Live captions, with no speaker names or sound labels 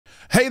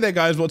Hey there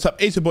guys, what's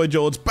up? It's your boy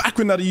George, back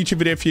with another YouTube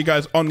video for you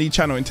guys on the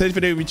channel. In today's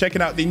video, we'll be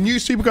checking out the new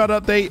Supercard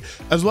update,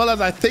 as well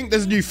as I think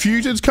there's new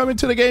fusions coming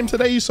to the game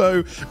today,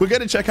 so we're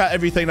going to check out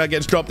everything that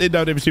gets dropped in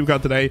WWE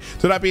Supercard today.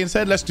 So that being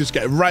said, let's just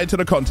get right into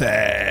the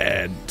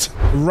content.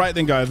 Right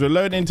then guys, we're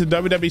loading into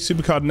WWE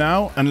Supercard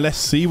now, and let's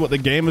see what the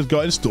game has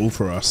got in store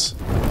for us.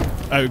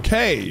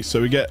 Okay,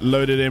 so we get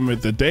loaded in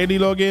with the daily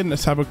login.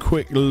 Let's have a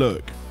quick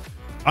look.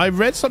 I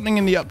read something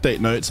in the update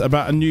notes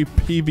about a new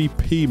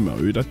PvP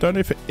mode. I don't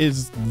know if it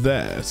is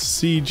there.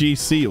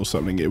 CGC or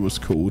something it was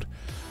called.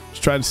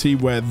 Just trying to see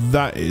where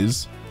that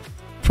is.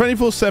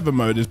 24/7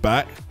 mode is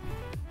back,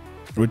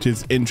 which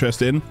is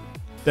interesting.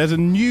 There's a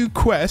new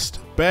quest.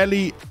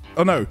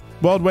 Oh no,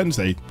 Wild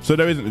Wednesday. So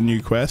there isn't a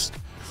new quest.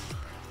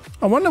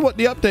 I wonder what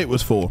the update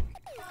was for.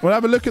 We'll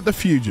have a look at the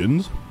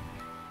fusions,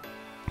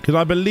 because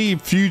I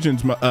believe fusions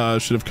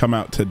should have come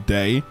out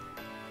today.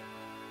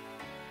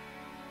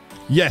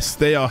 Yes,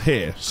 they are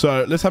here.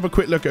 So let's have a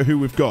quick look at who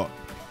we've got.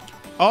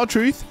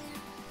 R-Truth,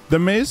 The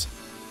Miz,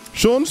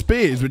 Sean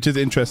Spears, which is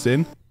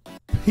interesting,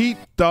 Pete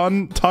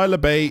Dunne, Tyler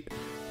Bate,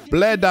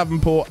 Blair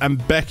Davenport,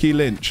 and Becky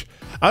Lynch.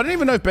 I don't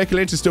even know if Becky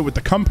Lynch is still with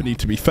the company,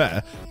 to be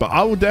fair, but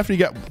I will definitely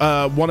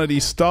get one of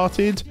these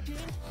started.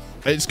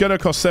 It's going to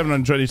cost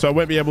 $720, so I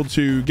won't be able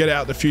to get it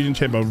out the fusion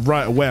chamber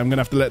right away. I'm going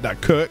to have to let that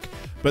cook.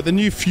 But the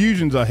new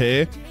fusions are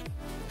here.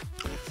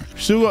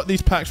 Still got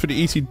these packs for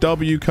the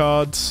ECW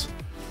cards.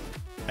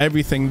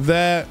 Everything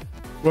there.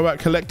 What about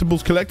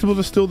collectibles? Collectibles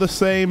are still the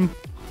same.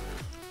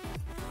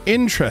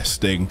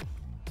 Interesting.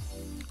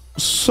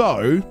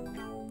 So,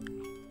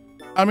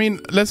 I mean,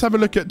 let's have a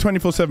look at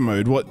 24/7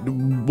 mode. What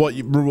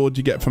reward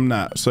you get from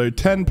that? So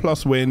 10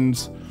 plus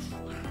wins.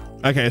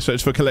 Okay, so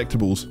it's for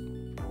collectibles.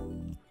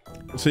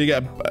 So you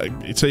get,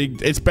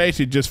 it's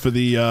basically just for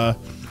the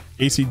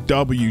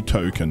ECW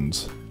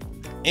tokens.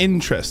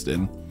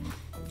 Interesting.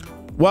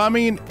 Well, I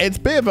mean, it's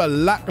a bit of a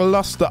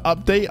lackluster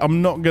update,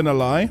 I'm not gonna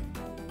lie.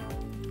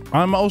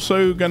 I'm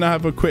also gonna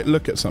have a quick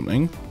look at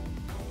something.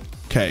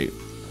 Okay,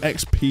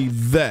 XP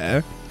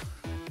there.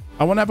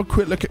 I want to have a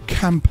quick look at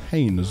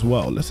campaign as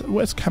well.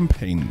 Where's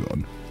campaign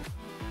gone?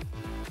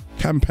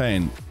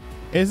 Campaign.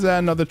 Is there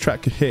another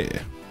track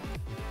here?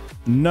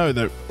 No,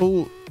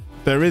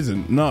 there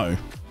isn't. No.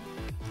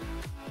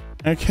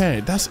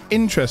 Okay, that's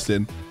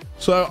interesting.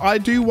 So I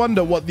do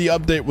wonder what the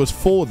update was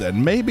for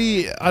then.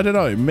 Maybe, I don't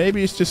know,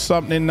 maybe it's just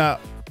something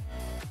that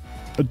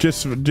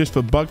just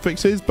for bug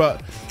fixes,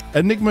 but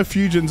Enigma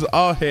fusions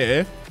are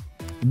here.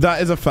 That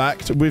is a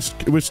fact. We've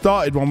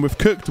started one, we've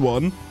cooked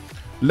one.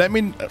 I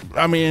mean,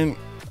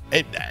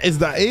 is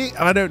that it?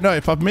 I don't know.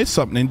 If I've missed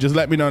something, just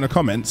let me know in the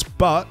comments.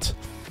 But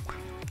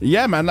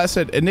yeah, man, like I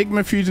said,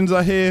 Enigma fusions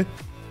are here.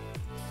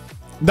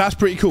 That's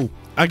pretty cool.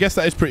 I guess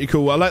that is pretty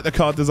cool. I like the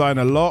card design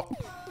a lot.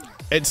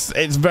 It's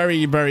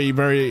very, very,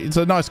 very, it's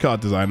a nice card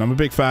design. I'm a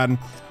big fan.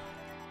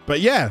 But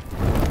yeah,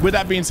 with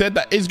that being said,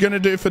 that is going to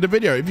do it for the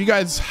video. If you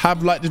guys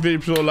have liked this video,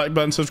 please hit the like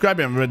button, subscribe if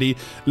you haven't already.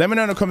 Let me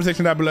know in the comment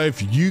section down below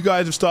if you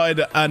guys have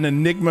started an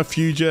Enigma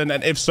fusion,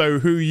 and if so,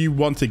 who you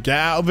want to get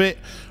out of it.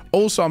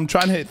 Also, I'm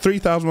trying to hit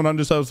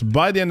 3,100 subs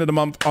by the end of the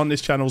month on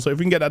this channel, so if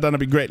we can get that done,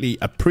 that'd be greatly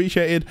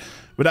appreciated.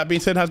 With that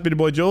being said, has been the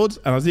boy George,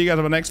 and I'll see you guys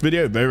on the next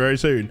video very, very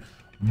soon.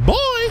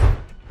 Bye!